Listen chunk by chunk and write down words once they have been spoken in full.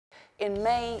In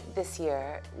May this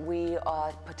year, we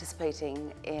are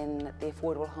participating in the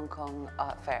Affordable Hong Kong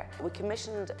Art Fair. We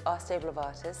commissioned our stable of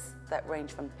artists that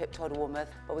range from Pip Todder-Warmouth,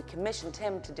 but we commissioned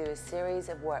him to do a series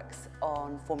of works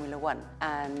on Formula One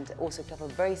and also a couple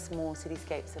of very small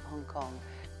cityscapes of Hong Kong,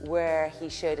 where he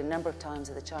showed a number of times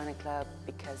at the China Club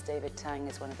because David Tang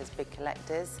is one of his big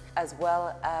collectors, as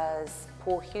well as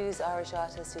Paul Hughes, Irish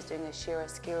artist, who's doing a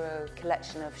chiaroscuro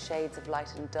collection of shades of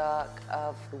light and dark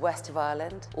of the west of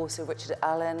Ireland. Also Richard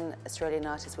Allen, Australian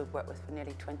artist we've worked with for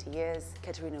nearly 20 years.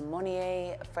 Katerina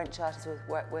Monnier, a French artist we've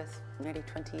worked with for nearly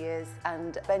 20 years.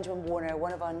 And Benjamin Warner,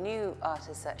 one of our new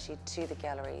artists actually to the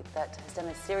gallery, that has done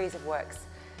a series of works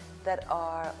that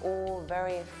are all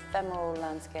very ephemeral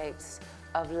landscapes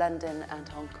of London and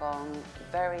Hong Kong,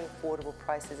 very affordable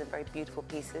prices and very beautiful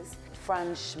pieces.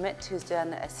 Franz Schmidt, who's done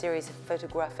a series of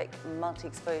photographic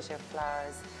multi-exposure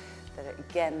flowers that are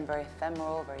again very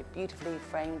ephemeral, very beautifully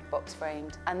framed, box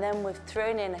framed. And then we've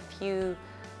thrown in a few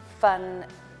fun,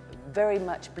 very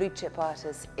much blue chip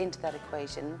artists into that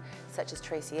equation, such as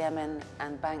Tracy Emin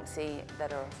and Banksy,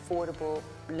 that are affordable,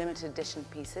 limited edition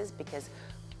pieces, because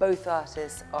both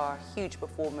artists are huge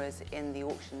performers in the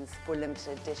auctions for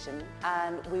limited edition.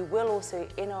 And we will also,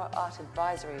 in our art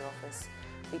advisory office,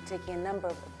 be taking a number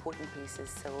of important pieces.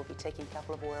 So we'll be taking a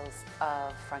couple of oils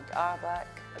of Frank Auerbach,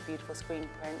 a beautiful screen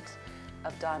print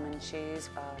of Diamond Shoes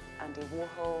of Andy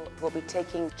Warhol. We'll be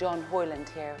taking John Hoyland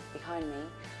here behind me,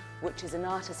 which is an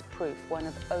artist proof, one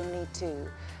of only two.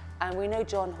 And we know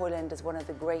John Hoyland as one of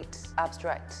the great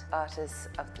abstract artists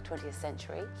of the 20th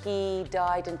century. He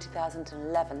died in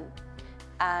 2011,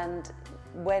 and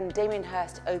when Damien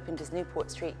Hirst opened his Newport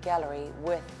Street gallery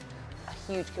with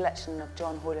a huge collection of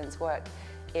John Hoyland's work,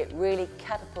 it really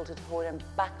catapulted Hoyland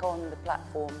back on the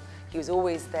platform. He was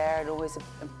always there and always an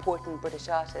important British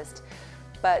artist,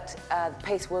 but the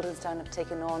Pace Wildenstein have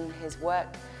taken on his work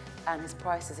and his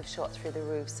prices have shot through the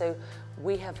roof. So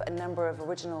we have a number of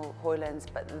original Hoylands,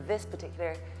 but this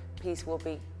particular piece will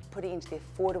be putting into the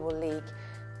affordable league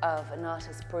of an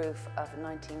artist proof of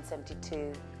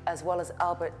 1972, as well as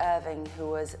Albert Irving, who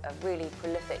was a really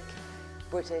prolific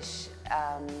British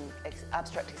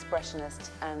abstract expressionist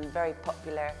and very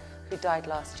popular, who died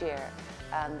last year.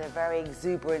 And they're very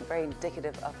exuberant, very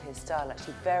indicative of his style,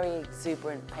 actually very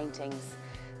exuberant paintings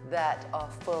that are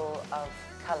full of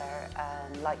colour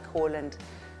and, like Hoyland,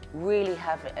 really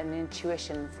have an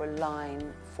intuition for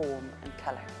line, form and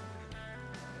colour.